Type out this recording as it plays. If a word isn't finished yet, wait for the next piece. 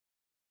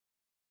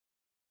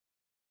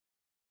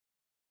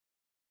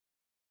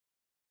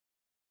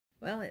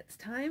Well, it's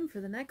time for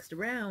the next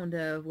round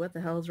of What the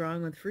Hell's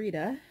Wrong with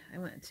Frida. I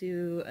went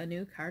to a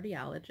new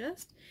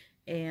cardiologist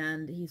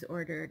and he's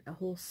ordered a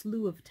whole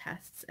slew of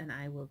tests, and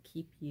I will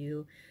keep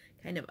you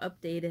kind of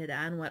updated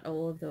on what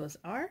all of those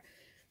are.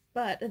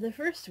 But the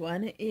first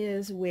one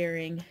is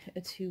wearing a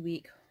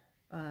 2-week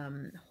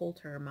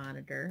holter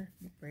monitor.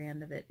 The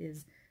brand of it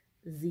is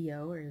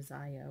Zio or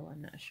Zio,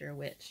 I'm not sure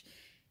which.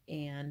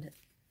 And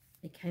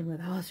it came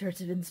with all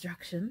sorts of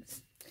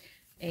instructions.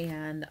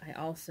 And I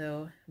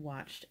also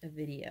watched a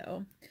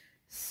video.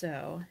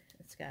 So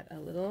it's got a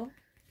little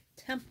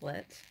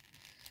template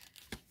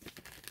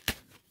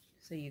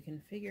so you can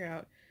figure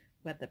out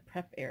what the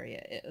prep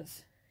area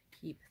is.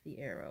 Keep the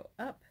arrow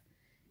up,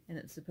 and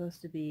it's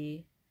supposed to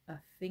be a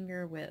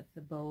finger width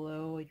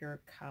below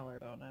your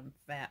collarbone. I'm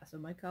fat, so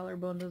my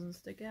collarbone doesn't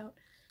stick out.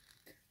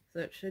 So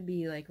it should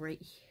be like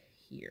right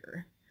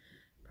here.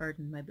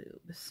 Pardon my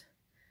boobs.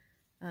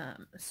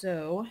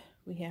 So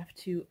we have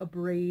to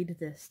abrade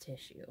this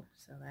tissue.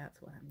 So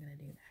that's what I'm going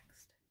to do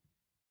next.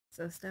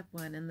 So step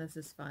one, and this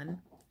is fun,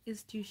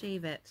 is to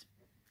shave it.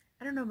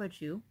 I don't know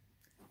about you.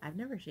 I've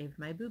never shaved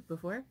my boob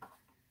before.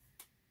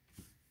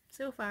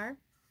 So far,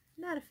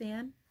 not a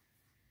fan.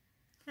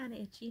 Kind of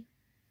itchy.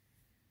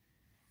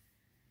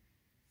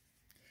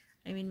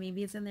 I mean,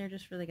 maybe it's in there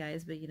just for the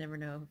guys, but you never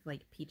know if,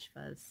 like, peach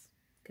fuzz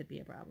could be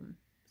a problem.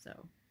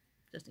 So,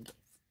 just in case.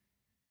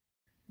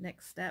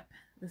 Next step,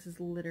 this is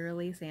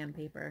literally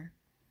sandpaper.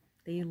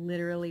 They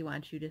literally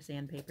want you to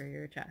sandpaper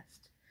your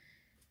chest.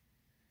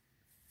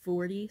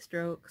 40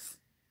 strokes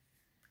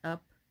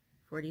up,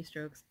 40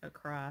 strokes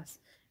across,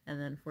 and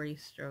then 40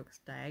 strokes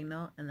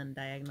diagonal, and then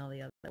diagonal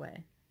the other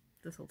way.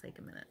 This will take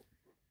a minute.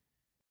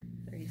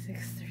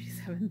 36,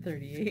 37,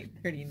 38,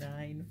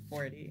 39,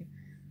 40.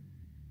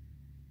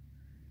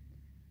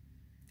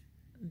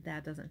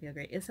 That doesn't feel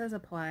great. It says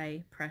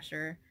apply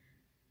pressure.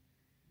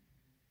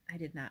 I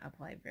did not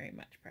apply very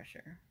much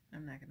pressure.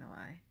 I'm not gonna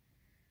lie.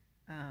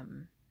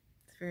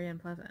 It's very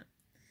unpleasant.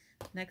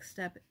 Next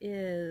step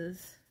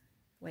is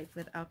wipe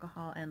with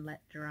alcohol and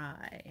let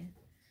dry.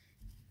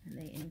 And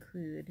they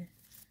include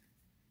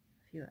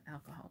a few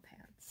alcohol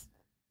pads.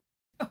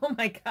 Oh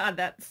my god,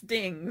 that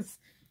stings.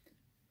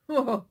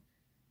 Oh.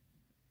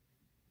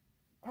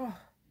 Oh.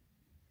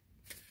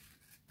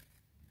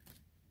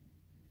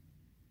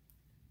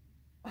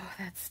 Oh,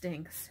 that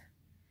stinks.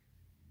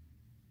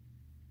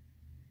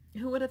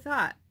 Who would have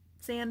thought?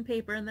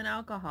 Sandpaper and then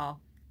alcohol.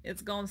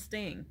 It's gonna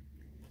sting.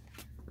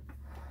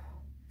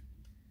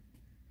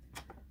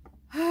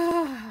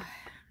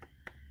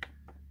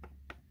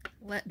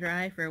 Let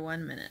dry for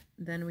 1 minute.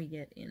 Then we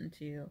get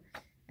into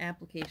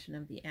application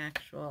of the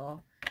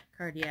actual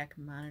cardiac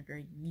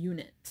monitor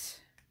unit.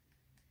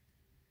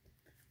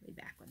 We'll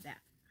be back with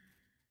that.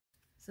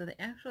 So the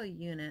actual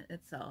unit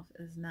itself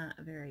is not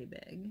very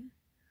big.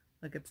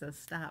 Look, it says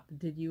stop.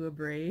 Did you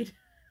abrade?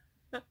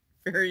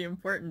 Very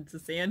important to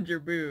sand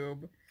your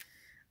boob.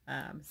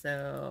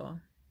 So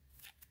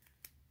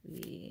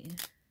we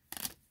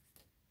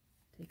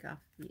take off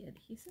the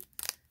adhesive,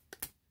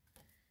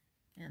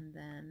 and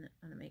then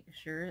I'm going to make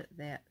sure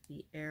that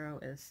the arrow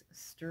is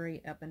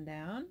straight up and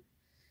down,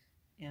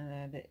 and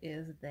that it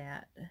is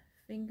that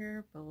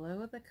finger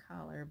below the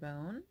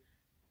collarbone,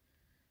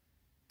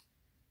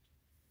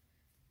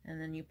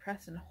 and then you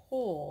press and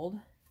hold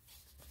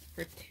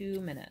for 2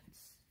 minutes.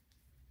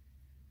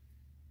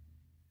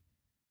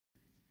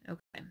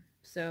 Okay,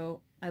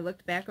 so I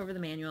looked back over the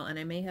manual, and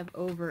I may have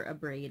over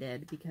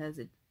abraded because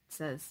it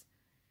says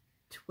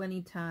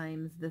 20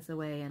 times this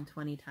away and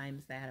 20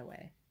 times that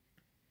away.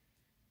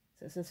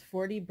 So it says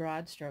 40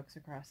 broad strokes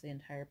across the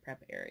entire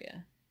prep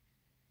area.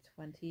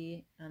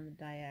 20 on the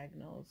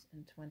diagonals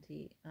and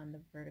 20 on the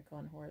vertical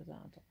and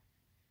horizontal.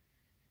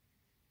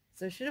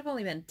 So it should have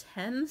only been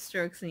 10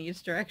 strokes in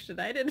each direction.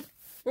 I did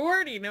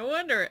 40. No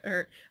wonder it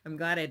hurt. I'm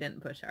glad I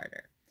didn't push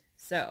harder.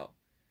 So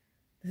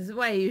this is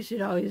why you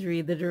should always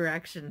read the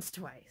directions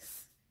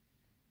twice.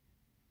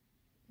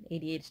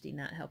 ADHD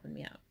not helping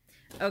me out.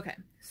 Okay,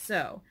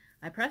 so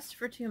I pressed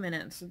for 2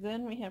 minutes.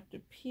 Then we have to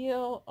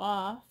peel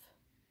off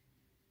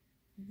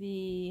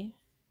the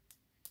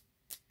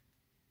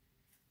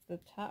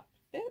top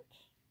bit.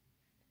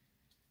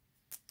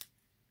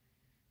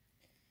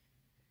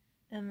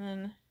 And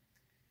then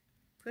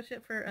push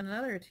it for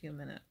another 2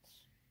 minutes.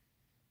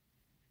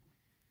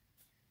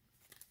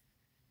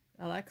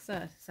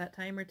 Alexa, set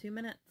timer 2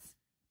 minutes.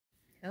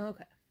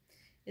 Okay.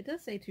 It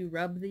does say to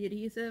rub the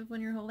adhesive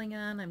when you're holding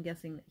on. I'm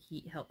guessing that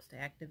heat helps to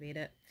activate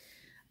it.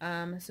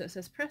 So it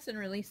says press and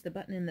release the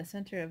button in the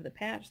center of the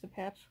patch. The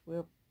patch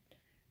will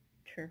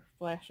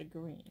flash a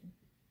green.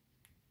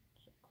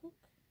 So click.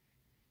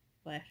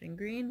 Flashing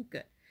green.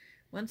 Good.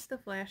 Once the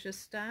flashes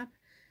stop,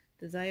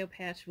 the Zio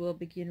patch will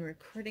begin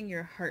recording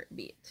your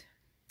heartbeat.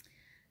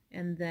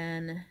 And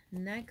then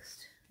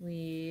next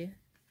we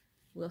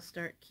will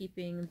start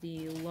keeping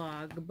the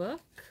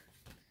logbook.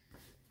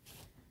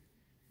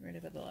 Where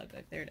did I put the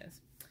logbook? There it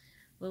is.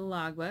 Little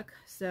logbook.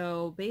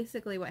 So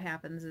basically what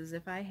happens is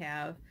if I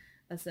have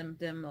a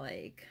symptom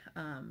like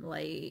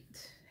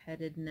light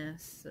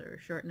lightheadedness or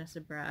shortness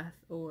of breath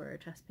or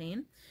chest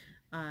pain,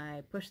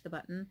 I push the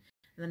button,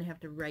 and then I have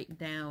to write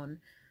down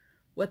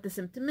what the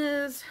symptom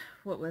is,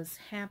 what was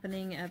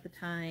happening at the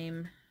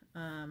time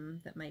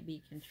that might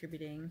be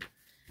contributing.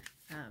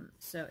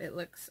 So it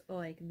looks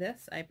like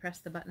this. I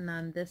pressed the button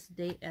on this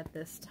date at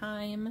this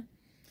time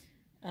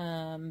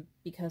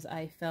because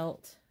I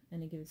felt,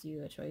 and it gives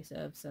you a choice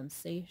of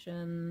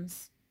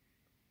sensations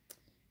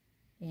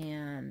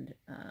and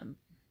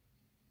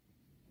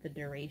the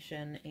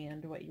duration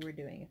and what you were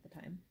doing at the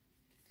time.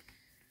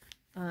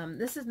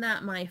 This is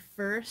not my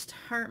first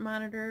heart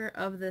monitor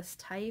of this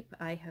type.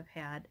 I have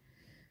had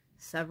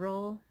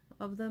several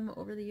of them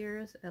over the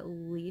years, at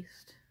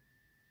least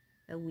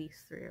 3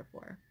 or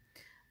 4.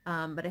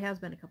 But it has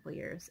been a couple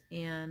years,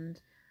 and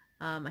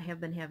I have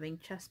been having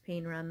chest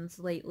pain runs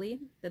lately.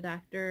 The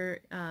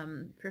doctor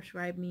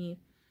prescribed me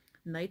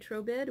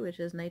NitroBid, which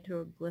is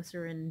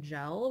nitroglycerin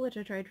gel, which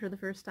I tried for the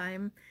first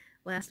time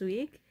last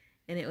week,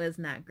 and it was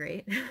not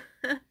great.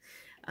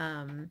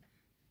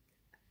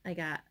 I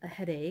got a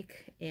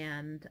headache,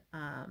 and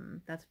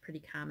that's pretty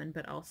common,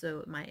 but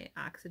also my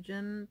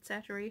oxygen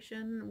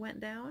saturation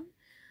went down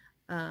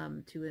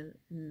to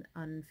an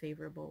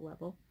unfavorable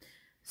level.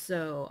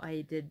 So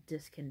I did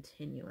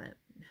discontinue it.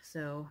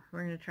 So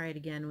we're going to try it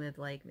again with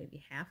like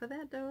maybe half of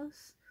that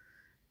dose.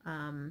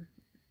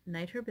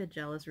 NitroBid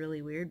gel is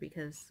really weird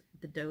because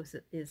the dose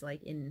is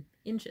like in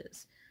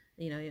inches.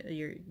 You know,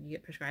 you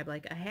get prescribed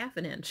like a ½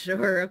 an inch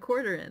or a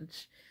 ¼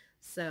 inch.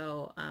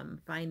 So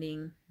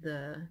finding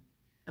the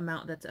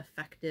amount that's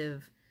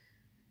effective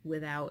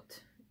without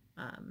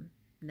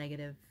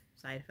negative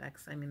side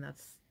effects. I mean,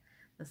 that's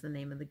the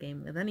name of the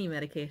game with any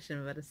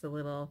medication, but it's a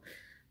little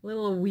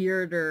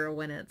weirder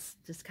when it's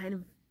just kind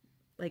of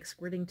like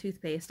squirting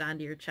toothpaste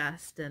onto your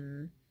chest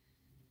and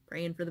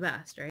praying for the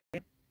best,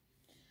 right?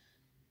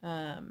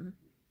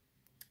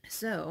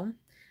 So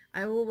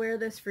I will wear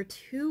this for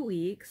 2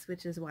 weeks,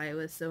 which is why it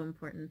was so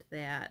important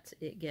that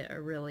it get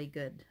a really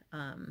good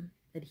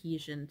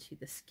adhesion to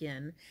the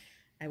skin.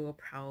 I will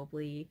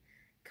probably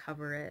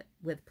cover it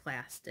with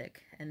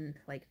plastic and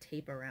like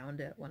tape around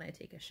it when I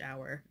take a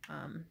shower,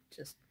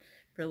 just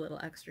for a little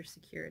extra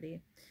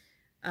security.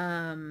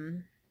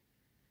 And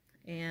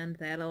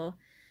that'll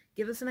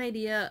give us an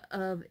idea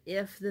of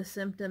if the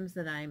symptoms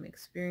that I'm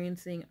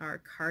experiencing are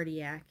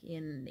cardiac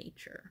in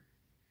nature.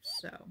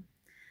 So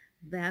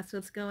that's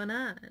what's going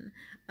on.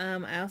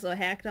 I also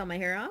hacked all my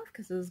hair off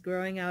because it was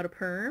growing out a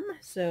perm,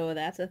 so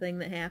that's a thing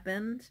that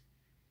happened.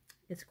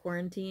 It's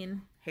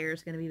quarantine.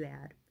 Hair's gonna be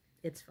bad.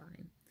 It's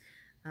fine.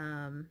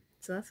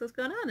 So that's what's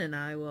going on, and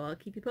I will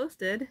keep you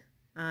posted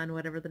on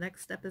whatever the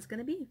next step is going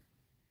to be.